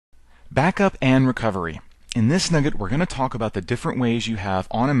Backup and recovery. In this nugget, we're going to talk about the different ways you have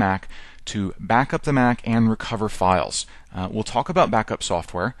on a Mac to back up the Mac and recover files. We'll talk about backup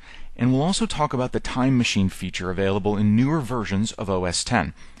software, and we'll also talk about the Time Machine feature available in newer versions of OS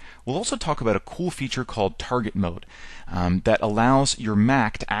X. We'll also talk about a cool feature called Target Mode that allows your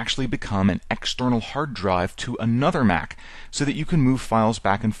Mac to actually become an external hard drive to another Mac so that you can move files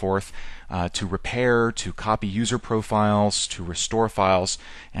back and forth to repair, to copy user profiles, to restore files,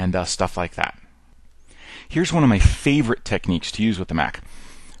 and stuff like that. Here's one of my favorite techniques to use with the Mac.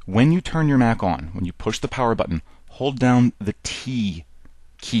 When you turn your Mac on, when you push the power button, hold down the T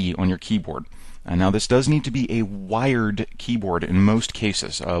key on your keyboard. Now this does need to be a wired keyboard in most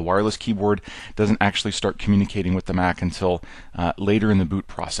cases. A wireless keyboard doesn't actually start communicating with the Mac until later in the boot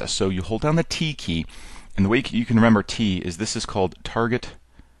process. So you hold down the T key, and the way you can remember T is this is called Target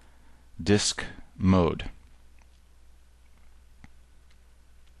Disk Mode.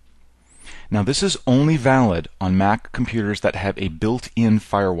 Now this is only valid on Mac computers that have a built-in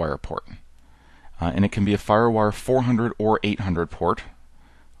FireWire port. And it can be a FireWire 400 or 800 port.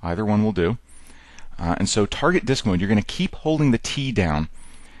 Either one will do. And so target disk mode, you're going to keep holding the T down.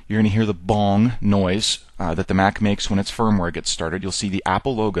 You're going to hear the bong noise that the Mac makes when its firmware gets started. You'll see the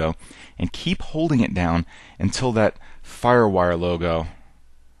Apple logo, and keep holding it down until that FireWire logo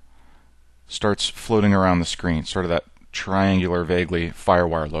starts floating around the screen, sort of that triangular, vaguely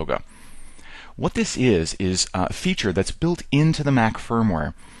FireWire logo. What this is a feature that's built into the Mac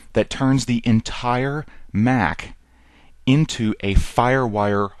firmware that turns the entire Mac into a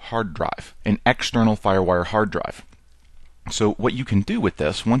FireWire hard drive, an external FireWire hard drive. So what you can do with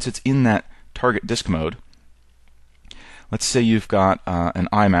this, once it's in that target disk mode, let's say you've got an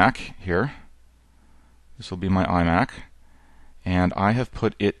iMac here. This will be my iMac, and I have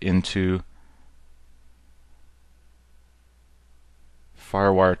put it into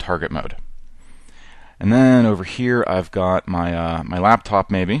FireWire target mode. And then over here I've got my my laptop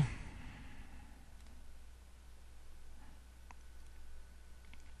maybe.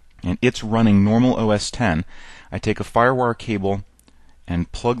 And it's running normal OS X. I take a FireWire cable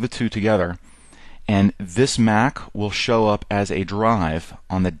and plug the two together, and this Mac will show up as a drive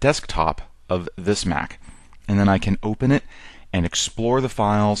on the desktop of this Mac. And then I can open it and explore the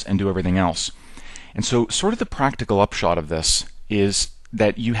files and do everything else. And so sort of the practical upshot of this is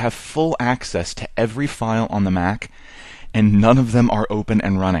that you have full access to every file on the Mac, and none of them are open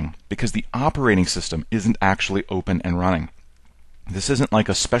and running because the operating system isn't actually open and running. This isn't like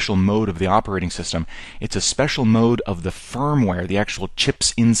a special mode of the operating system. It's a special mode of the firmware, the actual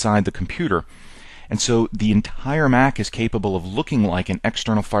chips inside the computer. And so the entire Mac is capable of looking like an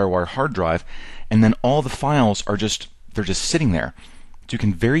external FireWire hard drive, and then all the files are just sitting there. So you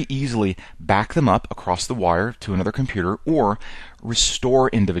can very easily back them up across the wire to another computer or restore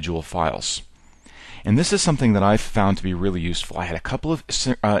individual files. And this is something that I've found to be really useful. I had a couple of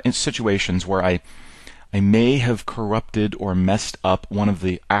situations where I may have corrupted or messed up one of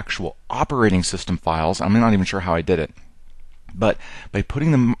the actual operating system files. I'm not even sure how I did it. But by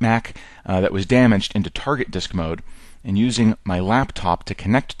putting the Mac that was damaged into target disk mode and using my laptop to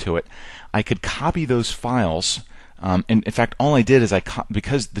connect to it, I could copy those files. And in fact, all I did is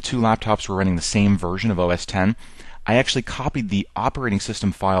because the two laptops were running the same version of OS X, I actually copied the operating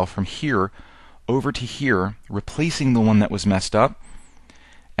system file from here over to here, replacing the one that was messed up.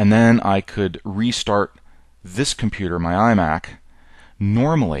 And then I could restart this computer, my iMac,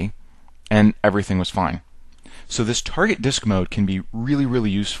 normally, and everything was fine. So this target disk mode can be really,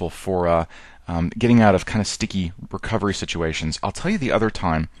 really useful for getting out of kind of sticky recovery situations. I'll tell you the other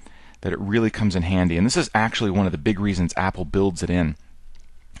time that it really comes in handy, and this is actually one of the big reasons Apple builds it in,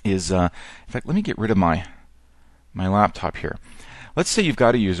 is, in fact, let me get rid of my laptop here. Let's say you've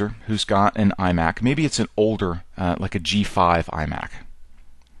got a user who's got an iMac. Maybe it's an older, like a G5 iMac.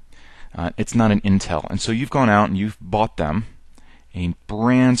 It's not an Intel. And so you've gone out and you've bought them a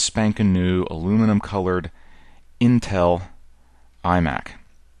brand spanking new aluminum colored Intel iMac.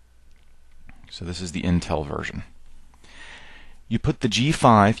 So this is the Intel version. You put the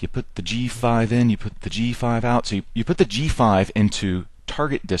G5, you put the G5 in, you put the G5 out. So you put the G5 into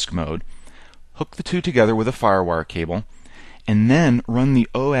target disk mode, hook the two together with a FireWire cable, and then run the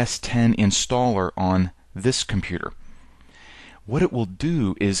OS X installer on this computer. What it will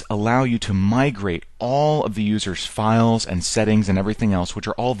do is allow you to migrate all of the user's files and settings and everything else, which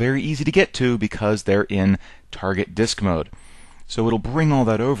are all very easy to get to because they're in target disk mode. So it'll bring all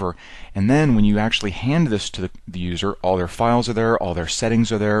that over, and then when you actually hand this to the user, all their files are there, all their settings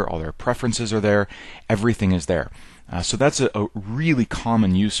are there, all their preferences are there, everything is there. So that's a really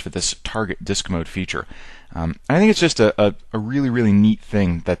common use for this target disk mode feature. I think it's just a really, really neat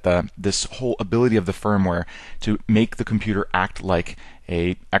thing that this whole ability of the firmware to make the computer act like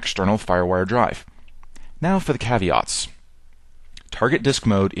a external FireWire drive. Now for the caveats. Target disk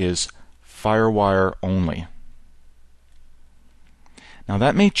mode is FireWire only. Now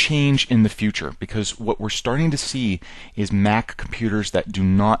that may change in the future because what we're starting to see is Mac computers that do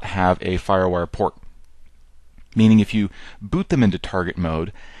not have a FireWire port. Meaning if you boot them into target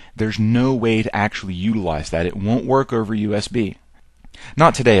mode, there's no way to actually utilize that. It won't work over USB.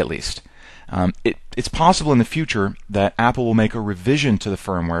 Not today, at least. It's possible in the future that Apple will make a revision to the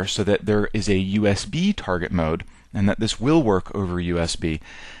firmware so that there is a USB target mode and that this will work over USB.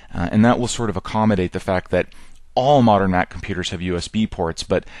 And that will sort of accommodate the fact that all modern Mac computers have USB ports,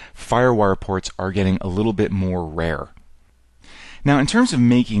 but FireWire ports are getting a little bit more rare. Now, in terms of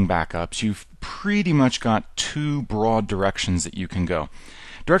making backups, you've pretty much got two broad directions that you can go.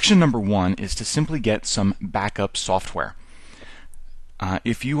 Direction number one is to simply get some backup software.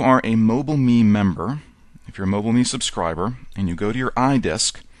 If you are a MobileMe member, if you're a MobileMe subscriber, and you go to your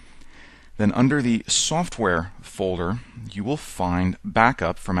iDisk, then under the software folder, you will find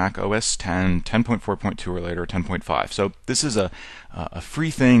backup for Mac OS 10, 10.4.2 or later, 10.5. So this is a free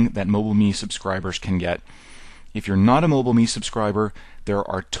thing that MobileMe subscribers can get. If you're not a MobileMe subscriber, there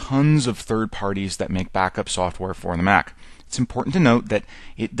are tons of third parties that make backup software for the Mac. It's important to note that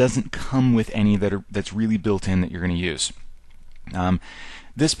it doesn't come with any that's really built in that you're going to use.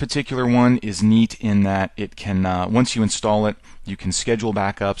 This particular one is neat in that it can, once you install it, you can schedule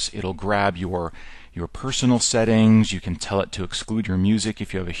backups. It'll grab your personal settings. You can tell it to exclude your music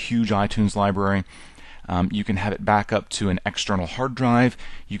if you have a huge iTunes library. You can have it back up to an external hard drive.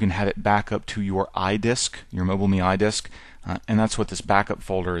 You can have it back up to your iDisk, your MobileMe iDisk, and that's what this backup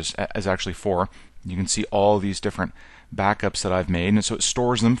folder is actually for. You can see all these different backups that I've made, and so it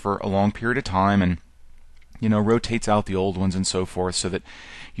stores them for a long period of time and rotates out the old ones and so forth so that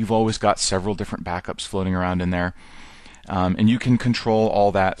you've always got several different backups floating around in there. And you can control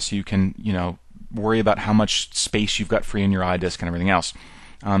all that so you can worry about how much space you've got free in your iDisk and everything else.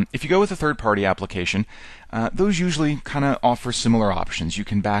 If you go with a third-party application, those usually kind of offer similar options. You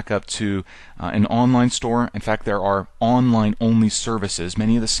can back up to an online store. In fact, there are online-only services.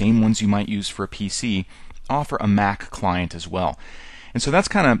 Many of the same ones you might use for a PC offer a Mac client as well. And so that's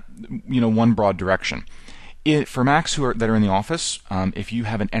kind of one broad direction. For Macs that are in the office, if you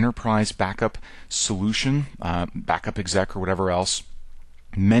have an enterprise backup solution, Backup Exec or whatever else,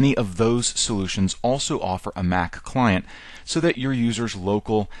 many of those solutions also offer a Mac client so that your users'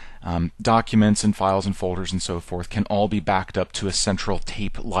 local documents and files and folders and so forth can all be backed up to a central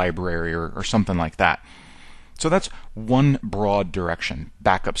tape library or something like that. So that's one broad direction,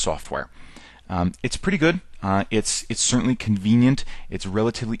 backup software. It's pretty good. It's certainly convenient. It's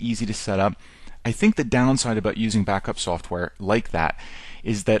relatively easy to set up. I think the downside about using backup software like that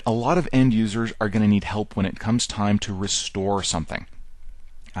is that a lot of end users are going to need help when it comes time to restore something.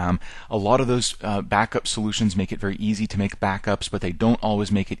 A lot of those backup solutions make it very easy to make backups, but they don't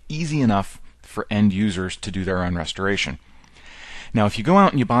always make it easy enough for end users to do their own restoration. Now, if you go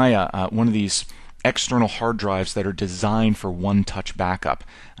out and you buy one of these external hard drives that are designed for one-touch backup,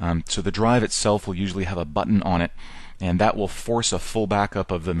 so the drive itself will usually have a button on it, and that will force a full backup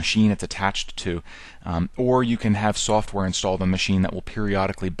of the machine it's attached to, or you can have software installed on the machine that will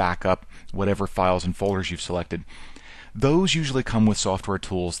periodically back up whatever files and folders you've selected. Those usually come with software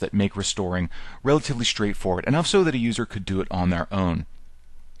tools that make restoring relatively straightforward, enough so that a user could do it on their own.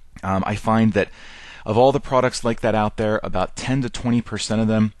 I find that of all the products like that out there, about 10 to 20% of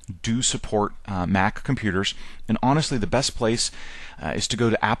them do support Mac computers, and honestly the best place is to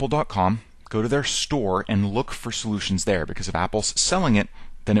go to apple.com, go to their store, and look for solutions there, because if Apple's selling it,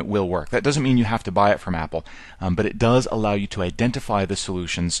 then it will work. That doesn't mean you have to buy it from Apple, but it does allow you to identify the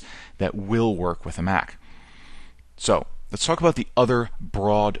solutions that will work with a Mac. So, let's talk about the other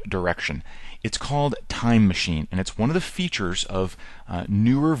broad direction. It's called Time Machine, and it's one of the features of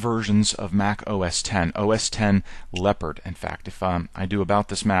newer versions of Mac OS 10, OS 10 Leopard. In fact, if I do about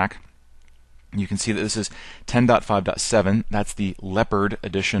this Mac, you can see that this is 10.5.7. That's the Leopard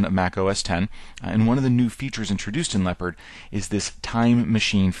edition of Mac OS 10. And one of the new features introduced in Leopard is this Time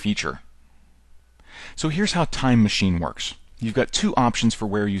Machine feature. So here's how Time Machine works. You've got two options for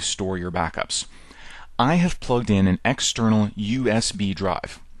where you store your backups. I have plugged in an external USB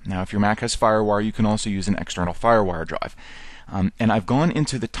drive. Now, if your Mac has FireWire, you can also use an external FireWire drive. And I've gone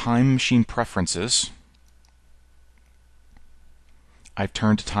into the Time Machine preferences. I've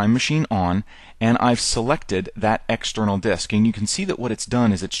turned Time Machine on, and I've selected that external disk. And you can see that what it's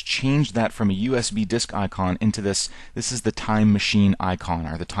done is it's changed that from a USB disk icon into this. This is the Time Machine icon,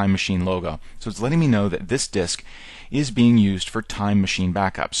 or the Time Machine logo. So it's letting me know that this disk is being used for Time Machine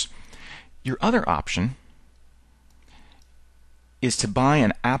backups. Your other option is to buy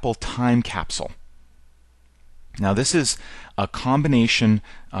an Apple Time Capsule. Now this is a combination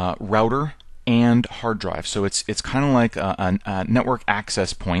router and hard drive. So it's kind of like a network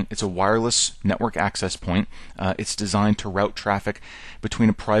access point. It's a wireless network access point. It's designed to route traffic between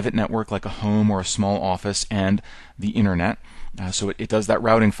a private network like a home or a small office and the internet. So it does that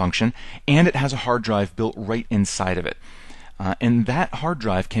routing function, and it has a hard drive built right inside of it. And that hard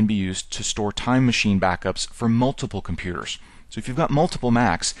drive can be used to store Time Machine backups for multiple computers. So if you've got multiple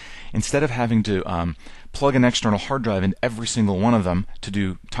Macs, instead of having to plug an external hard drive in every single one of them to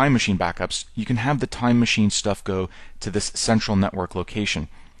do Time Machine backups, you can have the Time Machine stuff go to this central network location.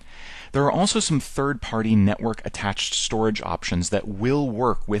 There are also some third-party network-attached storage options that will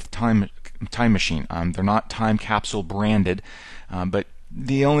work with Time Machine. They're not Time Capsule branded, but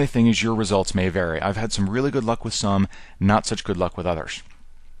the only thing is your results may vary. I've had some really good luck with some, not such good luck with others.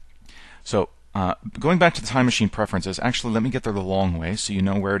 So going back to the Time Machine preferences, actually let me get there the long way so you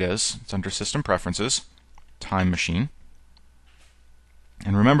know where it is. It's under System Preferences, Time Machine.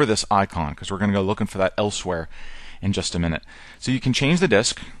 And remember this icon, because we're going to go looking for that elsewhere in just a minute. So you can change the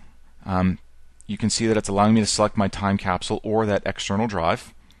disk. You can see that it's allowing me to select my Time Capsule or that external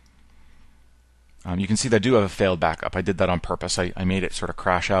drive. You can see that I do have a failed backup. I did that on purpose. I made it sort of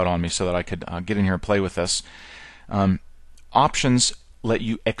crash out on me so that I could get in here and play with this. Options let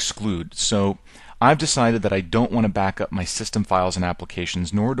you exclude. So I've decided that I don't want to back up my system files and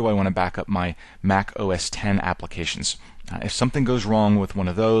applications, nor do I want to back up my Mac OS X applications. If something goes wrong with one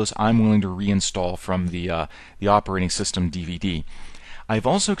of those, I'm willing to reinstall from the operating system DVD. I've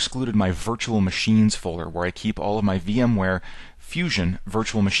also excluded my virtual machines folder, where I keep all of my VMware Fusion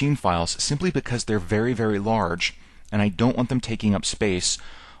virtual machine files, simply because they're very, very large, and I don't want them taking up space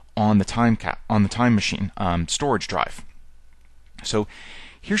on the Time Machine storage drive. So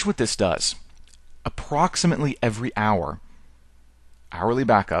here's what this does. Approximately every hour, hourly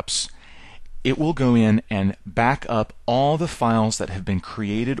backups, it will go in and back up all the files that have been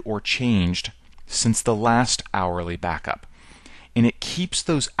created or changed since the last hourly backup. And it keeps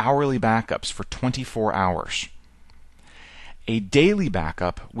those hourly backups for 24 hours. A daily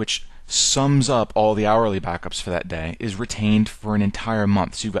backup, which sums up all the hourly backups for that day, is retained for an entire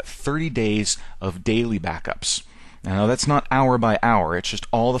month. So you've got 30 days of daily backups. Now that's not hour by hour, it's just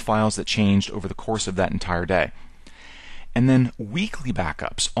all the files that changed over the course of that entire day. And then weekly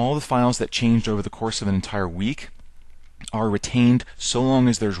backups, all the files that changed over the course of an entire week, are retained so long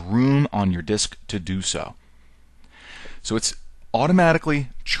as there's room on your disk to do so. So it's automatically,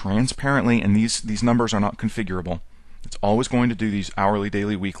 transparently, and these numbers are not configurable. It's always going to do these hourly,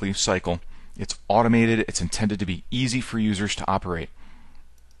 daily, weekly cycle. It's automated. It's intended to be easy for users to operate.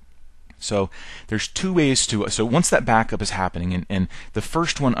 So there's two ways to. So once that backup is happening, and the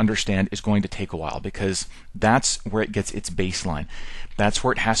first one, understand, is going to take a while, because that's where it gets its baseline. That's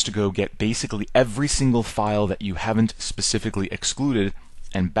where it has to go get basically every single file that you haven't specifically excluded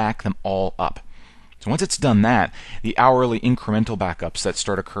and back them all up. So once it's done that, the hourly incremental backups that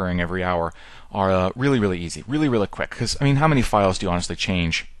start occurring every hour are really, really easy, really, really quick. Because, I mean, how many files do you honestly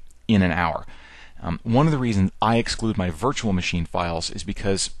change in an hour? One of the reasons I exclude my virtual machine files is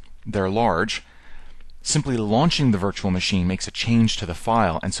because they're large. Simply launching the virtual machine makes a change to the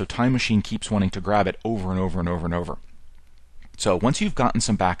file, and so Time Machine keeps wanting to grab it over and over and over and over. So once you've gotten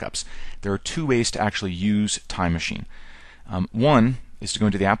some backups, there are two ways to actually use Time Machine. One is to go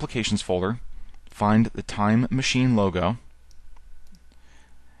into the Applications folder, find the Time Machine logo,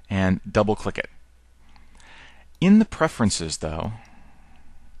 and double-click it. In the Preferences, though,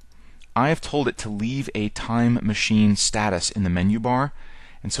 I have told it to leave a Time Machine status in the menu bar,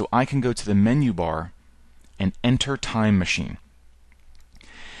 and so I can go to the menu bar and enter Time Machine.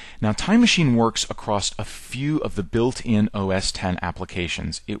 Now, Time Machine works across a few of the built-in OS X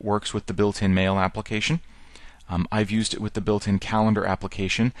applications. It works with the built-in Mail application. I've used it with the built-in Calendar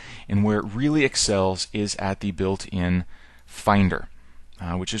application, and where it really excels is at the built-in Finder,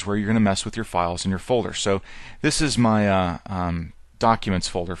 which is where you're going to mess with your files and your folders. So this is my Documents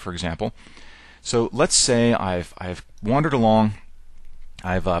folder, for example. So let's say I've wandered along,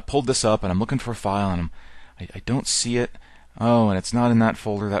 I've pulled this up, and I'm looking for a file, and I don't see it. Oh, and it's not in that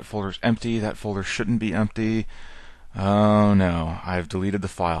folder. That folder's empty. That folder shouldn't be empty. Oh no, I've deleted the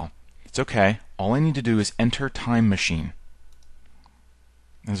file. It's okay. All I need to do is enter Time Machine.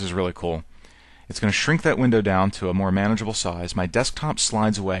 This is really cool. It's going to shrink that window down to a more manageable size. My desktop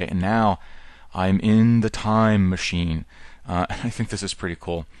slides away, and now I'm in the time machine. I think this is pretty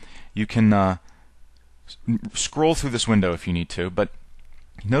cool. You can scroll through this window if you need to, but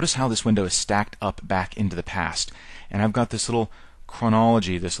notice how this window is stacked up back into the past. And I've got this little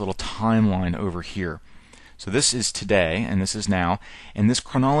chronology, this little timeline over here. So this is today, and this is now, and this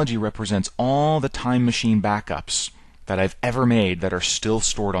chronology represents all the time machine backups that I've ever made that are still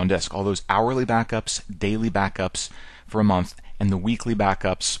stored on disk. All those hourly backups, daily backups for a month, and the weekly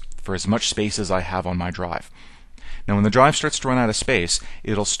backups for as much space as I have on my drive. Now when the drive starts to run out of space,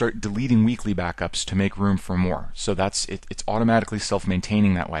 it'll start deleting weekly backups to make room for more. So it's automatically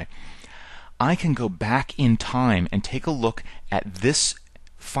self-maintaining that way. I can go back in time and take a look at this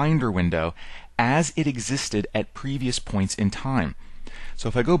Finder window as it existed at previous points in time. So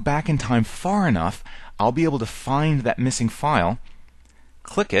if I go back in time far enough, I'll be able to find that missing file,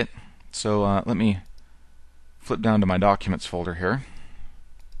 click it. So let me flip down to my Documents folder here.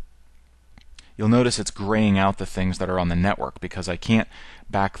 You'll notice it's graying out the things that are on the network because I can't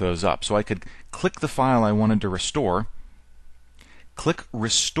back those up. So I could click the file I wanted to restore, click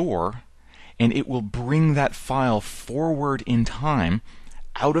Restore, and it will bring that file forward in time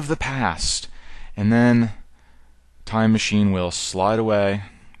out of the past. And then Time Machine will slide away,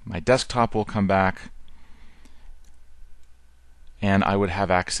 my desktop will come back, and I would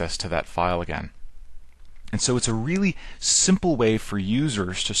have access to that file again. And so it's a really simple way for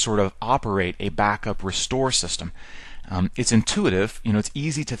users to sort of operate a backup restore system. It's intuitive, it's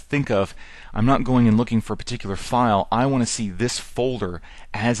easy to think of. I'm not going and looking for a particular file. I want to see this folder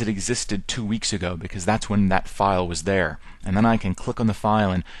as it existed 2 weeks ago because that's when that file was there. And then I can click on the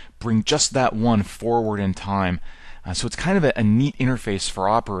file and bring just that one forward in time. So it's kind of a neat interface for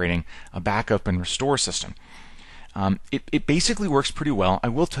operating a backup and restore system. It basically works pretty well. I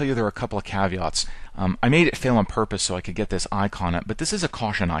will tell you there are a couple of caveats. I made it fail on purpose so I could get this icon up, but this is a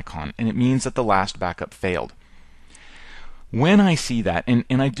caution icon, and it means that the last backup failed. When I see that,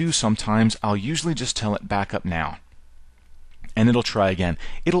 and I do sometimes, I'll usually just tell it back up now, and it'll try again.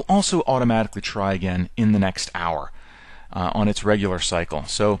 It'll also automatically try again in the next hour on its regular cycle.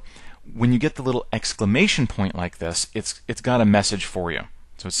 So when you get the little exclamation point like this, it's got a message for you.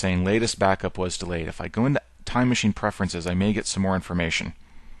 So it's saying latest backup was delayed. If I go into Time Machine Preferences, I may get some more information.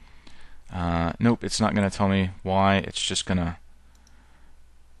 Nope, it's not going to tell me why. It's just going to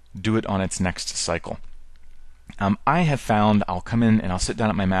do it on its next cycle. I have found I'll come in and I'll sit down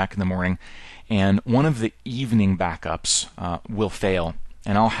at my Mac in the morning, and one of the evening backups will fail.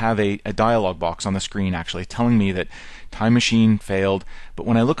 And I'll have a dialog box on the screen actually telling me that Time Machine failed. But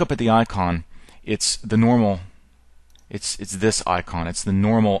when I look up at the icon, it's the normal. It's this icon. It's the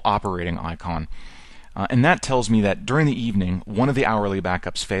normal operating icon. And that tells me that during the evening, one of the hourly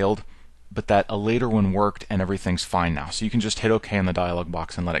backups failed, but that a later one worked and everything's fine now. So you can just hit OK in the dialog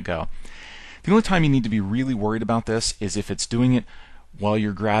box and let it go. The only time you need to be really worried about this is if it's doing it while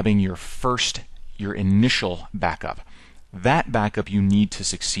you're grabbing your initial backup. That backup you need to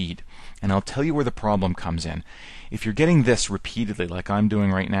succeed. And I'll tell you where the problem comes in. If you're getting this repeatedly like I'm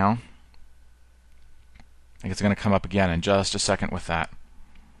doing right now, I think it's going to come up again in just a second with that.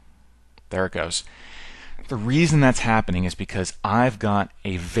 There it goes. The reason that's happening is because I've got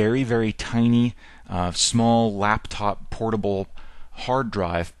a very, very tiny, small laptop portable hard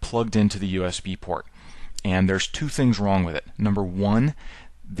drive plugged into the USB port. And there's two things wrong with it. Number one,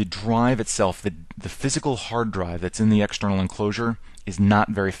 the drive itself, the physical hard drive that's in the external enclosure, is not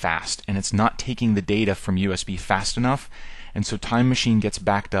very fast, and it's not taking the data from USB fast enough, and so Time Machine gets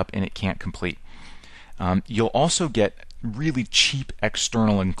backed up and it can't complete. You'll also get really cheap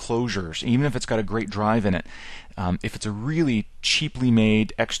external enclosures, even if it's got a great drive in it. If it's a really cheaply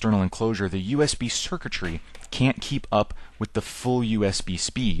made external enclosure, the USB circuitry can't keep up with the full USB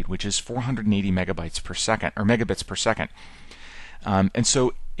speed, which is 480 megabytes per second, or megabits per second. And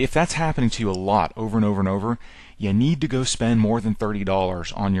so if that's happening to you a lot over and over and over, you need to go spend more than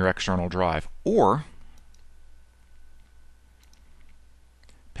 $30 on your external drive, or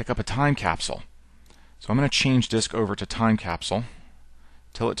pick up a time capsule. So I'm going to change disk over to time capsule,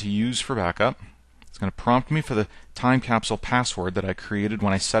 tell it to use for backup. It's going to prompt me for the time capsule password that I created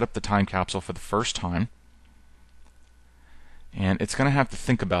when I set up the time capsule for the first time. And it's going to have to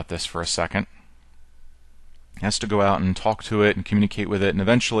think about this for a second. It has to go out and talk to it and communicate with it, and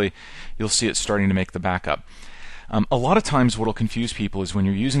eventually you'll see it starting to make the backup. A lot of times what will confuse people is when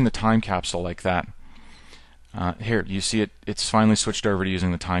you're using the time capsule like that. Here, you see it's finally switched over to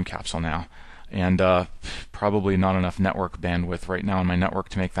using the time capsule now. And probably not enough network bandwidth right now on my network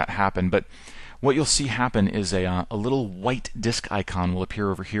to make that happen. But what you'll see happen is a little white disk icon will appear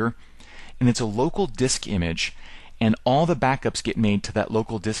over here, and it's a local disk image, and all the backups get made to that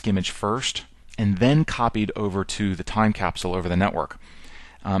local disk image first, and then copied over to the time capsule over the network.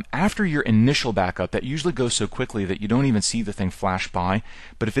 After your initial backup, that usually goes so quickly that you don't even see the thing flash by,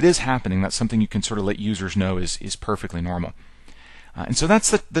 but if it is happening, that's something you can sort of let users know is perfectly normal. And so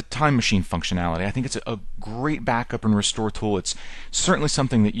that's the Time Machine functionality. I think it's a great backup and restore tool. It's certainly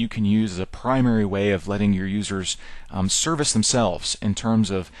something that you can use as a primary way of letting your users service themselves in terms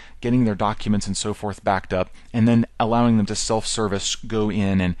of getting their documents and so forth backed up, and then allowing them to self-service, go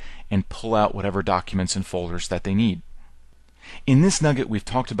in and pull out whatever documents and folders that they need. In this nugget, we've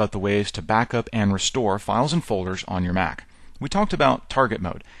talked about the ways to backup and restore files and folders on your Mac. We talked about Target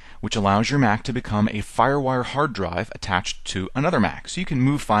Mode, which allows your Mac to become a FireWire hard drive attached to another Mac, so you can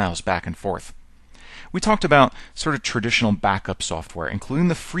move files back and forth. We talked about sort of traditional backup software, including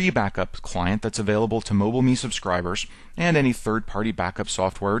the free backup client that's available to MobileMe subscribers and any third-party backup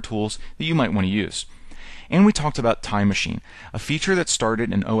software or tools that you might want to use. And we talked about Time Machine, a feature that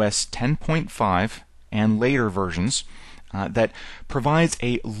started in OS 10.5 and later versions, that provides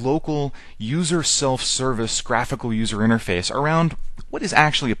a local user self-service graphical user interface around what is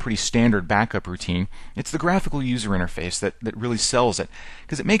actually a pretty standard backup routine. It's the graphical user interface that really sells it,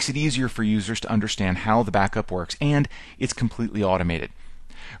 because it makes it easier for users to understand how the backup works, and it's completely automated.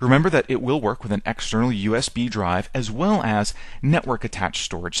 Remember that it will work with an external USB drive as well as network attached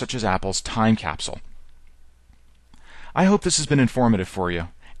storage such as Apple's Time Capsule. I hope this has been informative for you,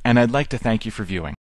 and I'd like to thank you for viewing.